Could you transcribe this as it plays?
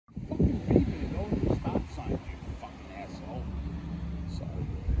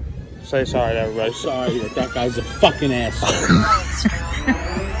Say sorry to everybody. Sorry that guy's a fucking asshole.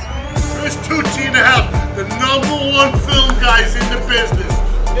 There's Tucci in the house, the #1 film guys in the business.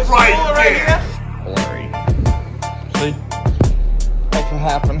 This right there. Blurry. See? That's what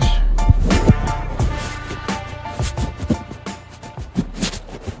happens.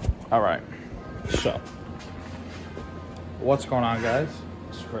 All right. So, what's going on, guys?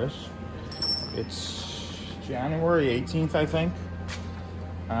 It's Chris. It's January 18th, I think.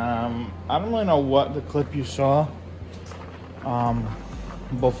 I don't really know what the clip you saw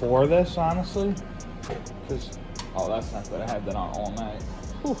before this, honestly. Because, oh, that's not good. I had that on all night.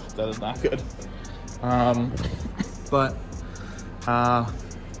 Whew, that is not good. But I'm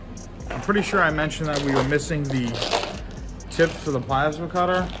pretty sure I mentioned that we were missing the tips for the plasma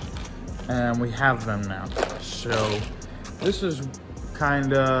cutter, and we have them now. So this is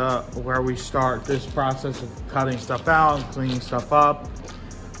kind of where we start this process of cutting stuff out and cleaning stuff up.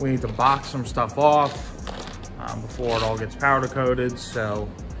 We need to box some stuff off before it all gets powder coated. So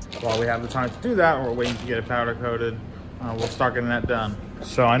while we have the time to do that, we're waiting to get it powder coated. We'll start getting that done.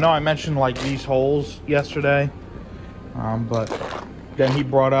 So I know I mentioned like these holes yesterday, but then he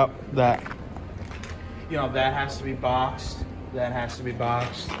brought up that, you know, that has to be boxed, that has to be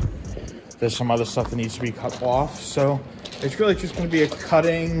boxed. There's some other stuff that needs to be cut off. So it's really just going to be a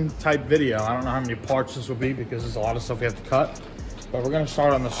cutting type video. I don't know how many parts this will be because there's a lot of stuff we have to cut. But we're going to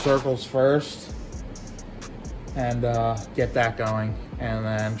start on the circles first and get that going, and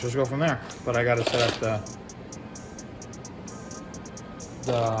then just go from there. But I got to set up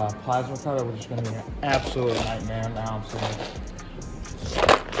the plasma cutter, which is going to be an absolute nightmare. Now I'm sitting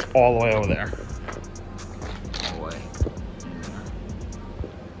all the way over there. All the way.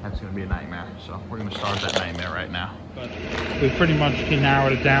 That's going to be a nightmare. So we're going to start that nightmare right now. But we pretty much can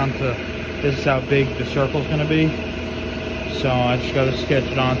narrow it down to this is how big the circle's going to be. So I just got to sketch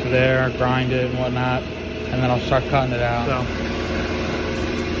it onto there, grind it and whatnot, and then I'll start cutting it out. So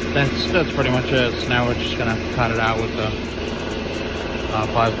that's pretty much it. So now we're just gonna cut it out with the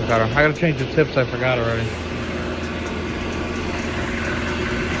plasma cutter. I gotta change the tips. I forgot already.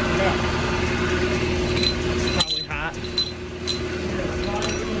 Yeah. Probably hot.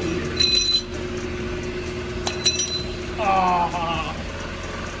 Oh,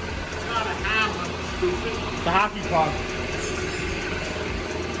 not a hammer, stupid. The hockey puck.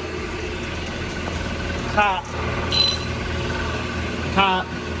 Hot. Hot.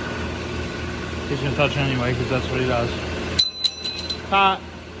 He's gonna touch it anyway because that's what he does. Hot.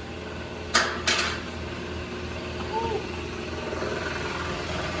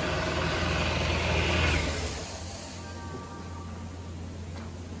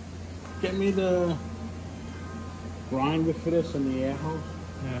 Get me the grinder for this and the air hose.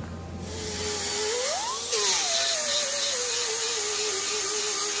 Yeah.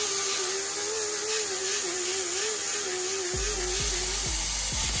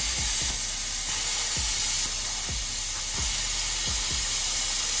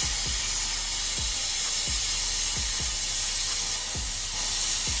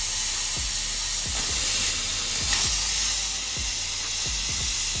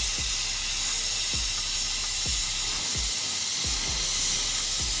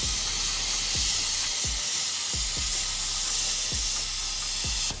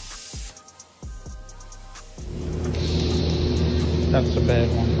 That's a bad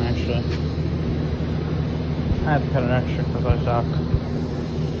one, actually. I have to cut an extra because I suck.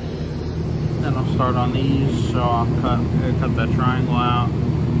 Then I'll start on these, so I'll cut that triangle out,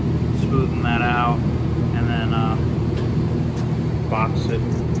 smoothen that out, and then box it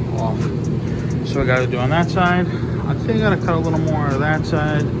off. So I got to do on that side. I think I got to cut a little more of that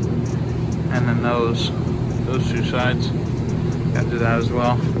side, and then those two sides. Got to do that as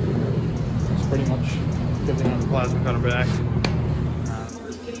well. That's pretty much everything on the plasma cutter back.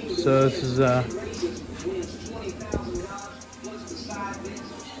 So this is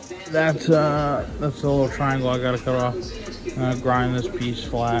that's a little triangle I gotta cut off. Grind this piece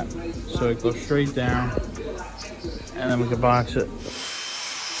flat so it goes straight down, and then we can box it.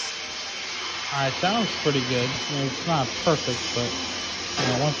 Alright, sounds pretty good. I mean, it's not perfect, but you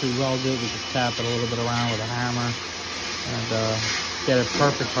know, once we weld it, we can tap it a little bit around with a hammer and get it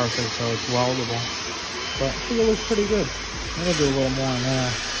perfect so it's weldable. But I think it looks pretty good. I'm gonna do a little more in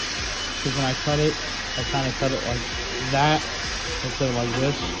there. Because when I cut it, I kind of cut it like that instead of like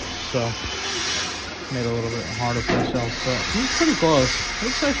this, so made it a little bit harder for myself. But it's pretty close.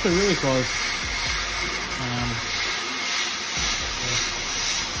 It's actually really close.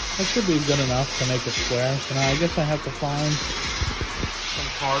 That should be good enough to make a square. So now I guess I have to find some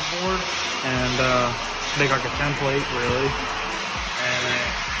cardboard and make like a template, really, and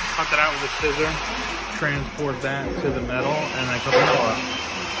cut that out with a scissor, transport that to the metal, and then cut the metal out.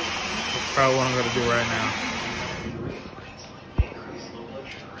 That's probably what I'm gonna do right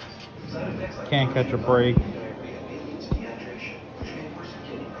now. Can't catch a break.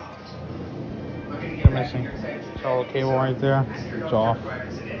 You're missing. It's all the cable right there. It's off.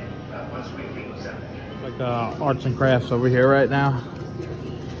 Like arts and crafts over here right now.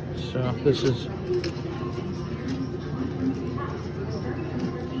 So this is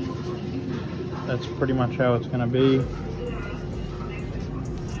that's pretty much how it's gonna be.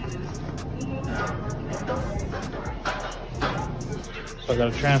 So I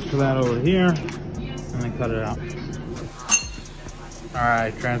gotta transfer that over here and then cut it out.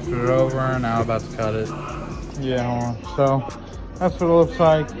 Alright, transferred it over, now I'm about to cut it. Yeah, so that's what it looks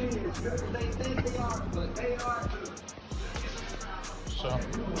like. So,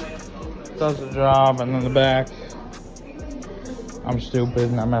 does the job, and then the back, I'm stupid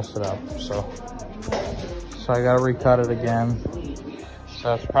and I messed it up, so I gotta recut it again. So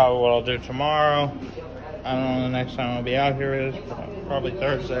that's probably what I'll do tomorrow. I don't know when the next time I'll be out here is, probably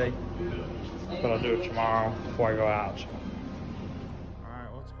Thursday, but I'll do it tomorrow before I go out.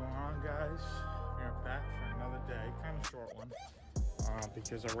 Alright, what's going on, guys? We're back for another day, kind of short one,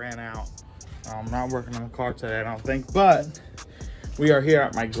 because I ran out. I'm not working on the car today, I don't think, but we are here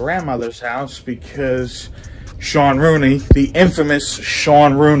at my grandmother's house because Sean Rooney, the infamous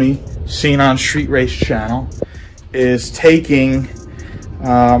Sean Rooney, seen on Street Race channel, is taking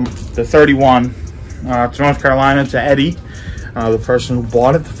the 31 to North Carolina to Eddie, the person who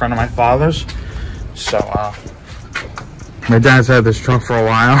bought it, the friend of my father's. So my dad's had this truck for a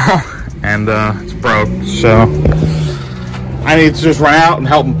while and it's broke, so I need to just run out and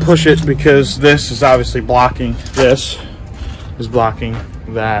help him push it because this is obviously blocking this. Is blocking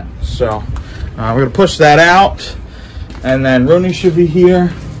that, so we're gonna push that out, and then Rooney should be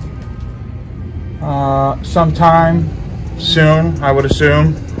here sometime soon, I would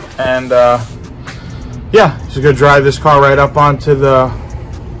assume, and yeah, he's gonna drive this car right up onto the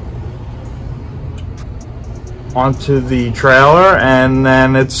trailer, and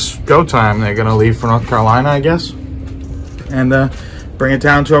then it's go time. They're gonna leave for North Carolina, I guess, and bring it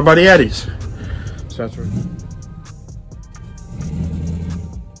down to our buddy Eddie's. So that's what.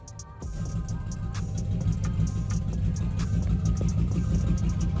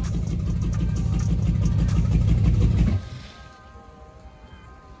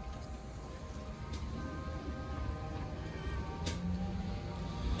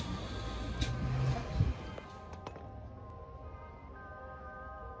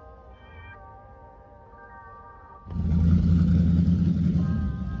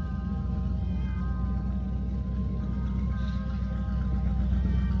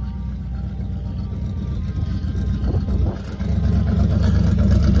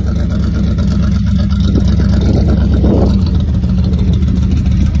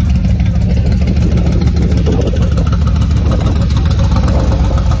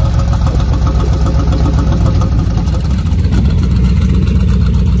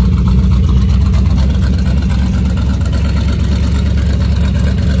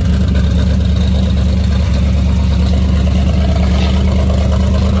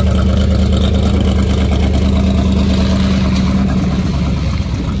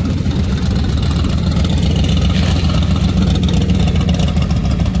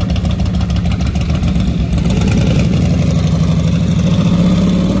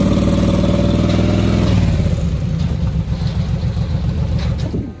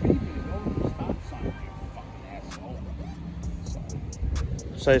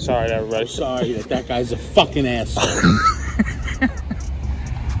 Say sorry to everybody. Sorry that guy's a fucking asshole.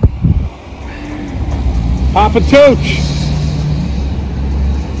 Papa Tooch!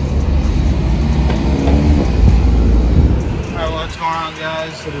 Alright, what's going on,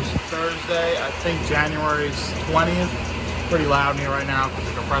 guys? It is Thursday, I think January's 20th. Pretty loud in here right now because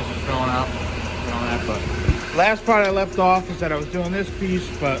the compressor's filling up and all that, but last part I left off is that I was doing this piece,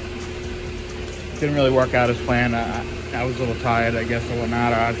 but didn't really work out as planned. I was a little tired, I guess, or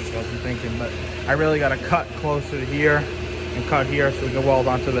whatnot, or I just wasn't thinking, but I really got to cut closer to here and cut here so we can weld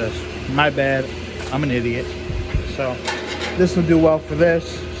onto this. My bad, I'm an idiot. So this will do well for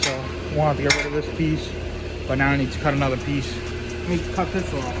this, so I wanted to get rid of this piece, but now I need to cut another piece. I need to cut this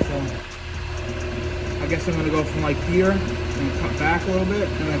off, so I guess I'm going to go from like here and cut back a little bit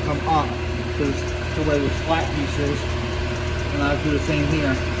and then come up because the way this flat piece is, and I'll do the same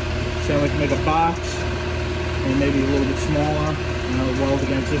here. So we can make a box and maybe a little bit smaller, you know, weld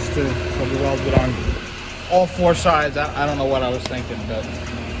against this too. So we weld it on all four sides. I don't know what I was thinking, but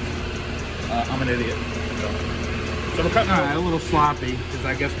I'm an idiot. So So we're cutting a little sloppy, because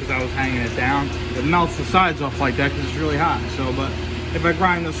I guess because I was hanging it down. It melts the sides off like that because it's really hot. So, but if I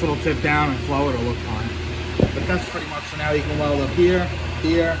grind this little tip down and flow, it'll look fine. But that's pretty much, so now you can weld up here,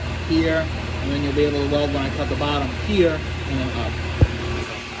 here, here, and then you'll be able to weld when I cut the bottom here and then up.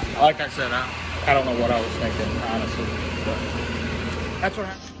 So, like I said, I don't know what I was thinking, honestly. But that's what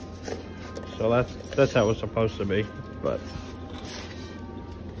happened. So that's how it was supposed to be, but.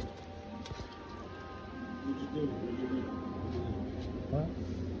 What?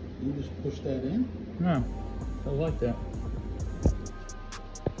 You just push that in? No, I like that.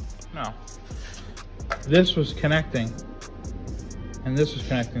 No. This was connecting, and this was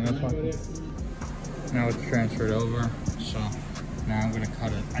connecting. That's why. Now it's transferred over, so now I'm gonna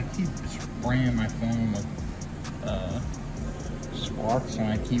cut it. I keep spraying my phone with sparks,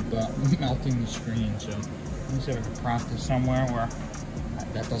 and I keep melting the screen. So let me see if I can practice somewhere where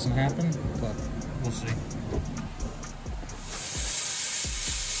that doesn't happen, but we'll see.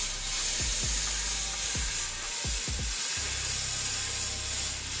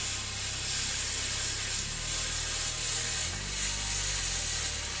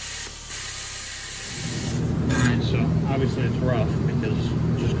 Obviously it's rough because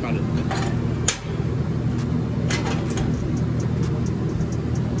I just cut it.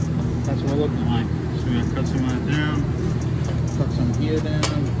 That's what it looked like. So I'm gonna cut some of that down, cut some here down,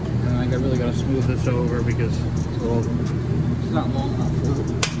 and I really gotta smooth this over because it's not long enough for it.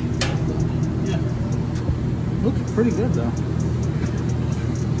 Yeah. Looks pretty good though.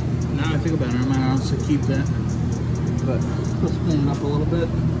 Now I think about it, I might honestly keep that. But let's clean it up a little bit.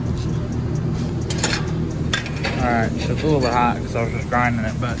 Alright, so it's a little bit hot because I was just grinding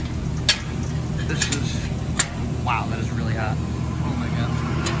it, but this is, wow, that is really hot. Oh my god.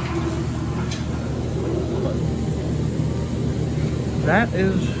 That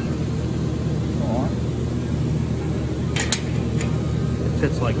is, it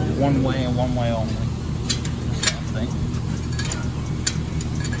fits like one way and one way only. Something.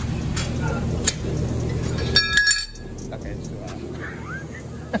 Okay, it's too hot.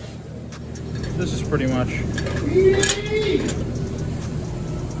 This is pretty much.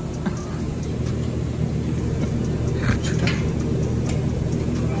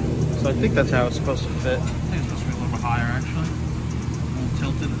 So I think that's how it's supposed to fit. I think it's supposed to be a little bit higher actually.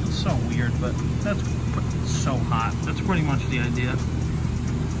 Tilted. It's so weird, but that's so hot. That's pretty much the idea.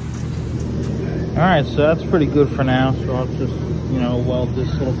 Alright, so that's pretty good for now. So I'll just, weld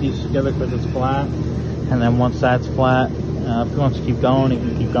this little piece together because it's flat. And then once that's flat, if he wants to keep going, he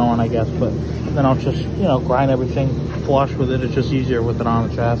can keep going, I guess. But then I'll just, grind everything flush with it. It's just easier with it on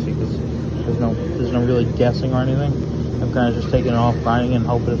the chassis because there's no really guessing or anything. I'm kind of just taking it off, grinding, and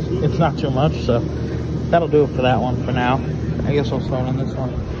hoping it's not too much. So that'll do it for that one for now. I guess I'll start on this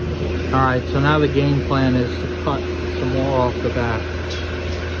one. All right, so now the game plan is to cut some more off the back.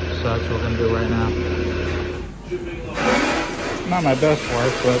 So that's what we're gonna do right now. Not my best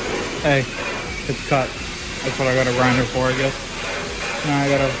work, but hey, it's cut. That's what I got a grinder for, I guess. Now I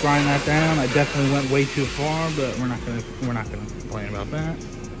gotta grind that down. I definitely went way too far, but we're not gonna complain about that.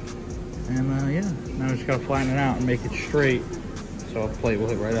 And yeah, now I just gotta flatten it out and make it straight, so a plate will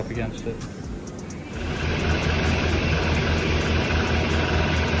hit right up against it.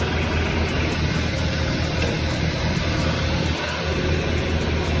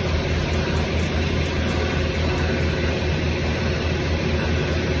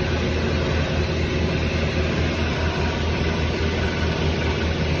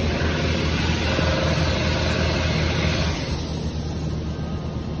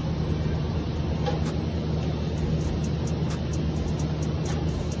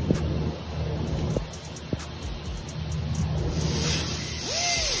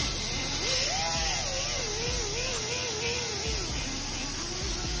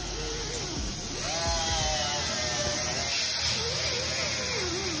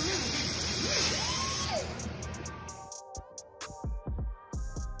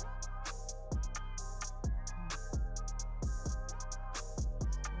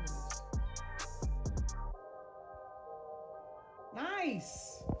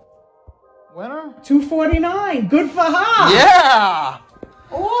 Nice. Winner? 249. Good for her. Yeah.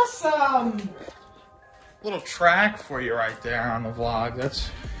 Awesome. Little track for you right there on the vlog.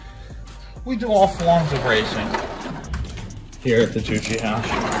 We do all forms of racing here at the Tucci house.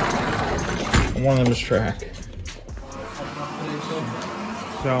 And one of them is track.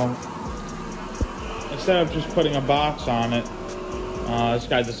 So instead of just putting a box on it, this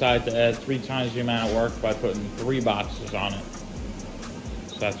guy decided to add 3 times the amount of work by putting 3 boxes on it.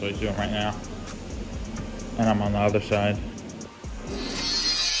 So that's what he's doing right now. And I'm on the other side.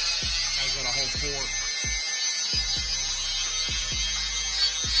 Guy's got a whole port.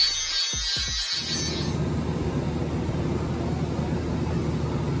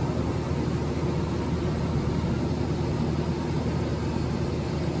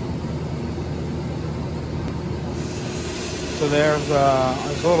 So there's a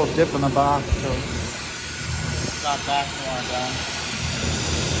little dip in the box, so got that more done.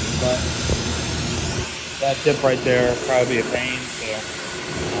 But that dip right there will probably be a pain, so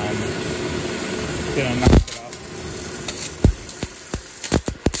gonna knock it up.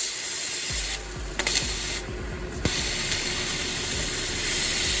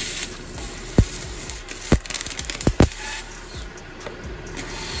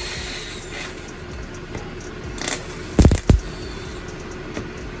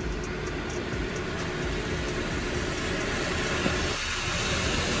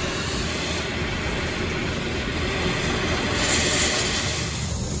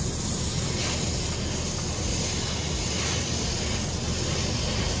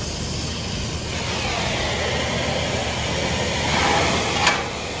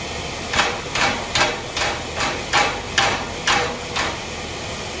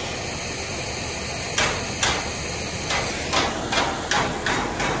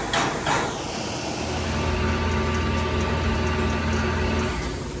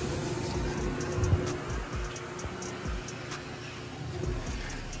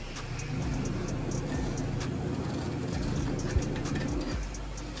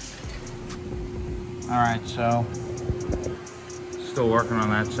 Alright, so still working on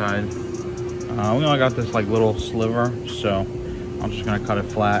that side. We only got this like little sliver, so I'm just gonna cut it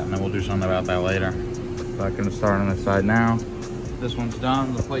flat and then we'll do something about that later. So I'm gonna start on this side now. This one's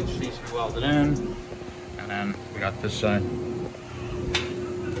done, the plate needs to be welded in, and then we got this side.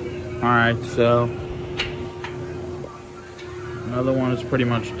 Alright, so another one is pretty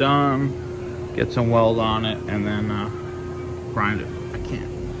much done. Get some weld on it and then grind it. I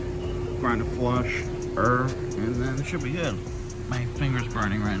can't grind it flush. And then it should be good. My finger's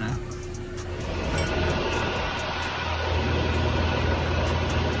burning right now.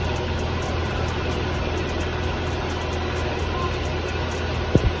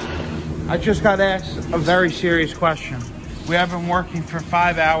 I just got asked a very serious question. We have been working for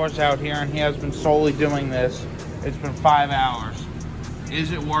 5 hours out here and he has been solely doing this. It's been 5 hours.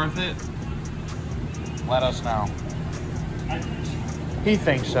 Is it worth it? Let us know. He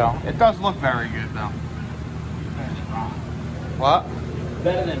thinks so. It does look very good though. Better than rock. What?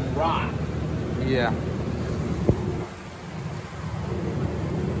 Better than rock. Yeah.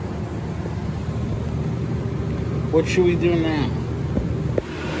 What should we do now?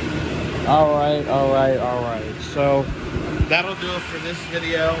 Alright. So that'll do it for this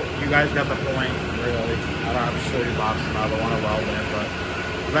video. You guys got the point, really. I don't have to show you box another one of welding it, but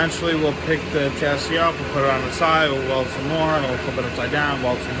eventually we'll pick the chassis up, we'll put it on the side, we'll weld some more, and we'll flip it upside down,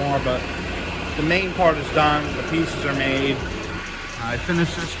 weld some more, but the main part is done, the pieces are made. I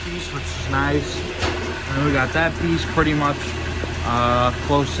finished this piece, which is nice. And then we got that piece pretty much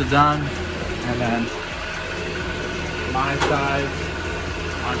close to done. And then my side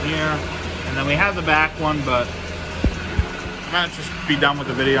on here. And then we have the back one, but I might just be done with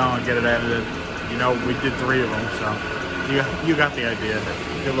the video and get it edited. You know, we did 3 of them, so you got the idea.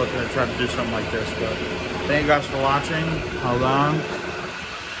 If you're looking to try to do something like this, but thank you guys for watching. Hold on.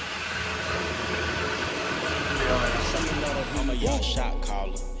 I'm a young shot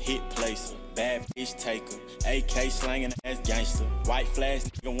caller, hit placer, bad bitch taker, AK slanging ass gangster, white flash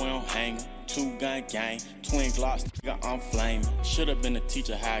nigga we don't hang 2-gun gang, twin glocks nigga I'm flaming. Should've been a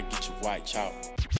teacher how I get your white chalk.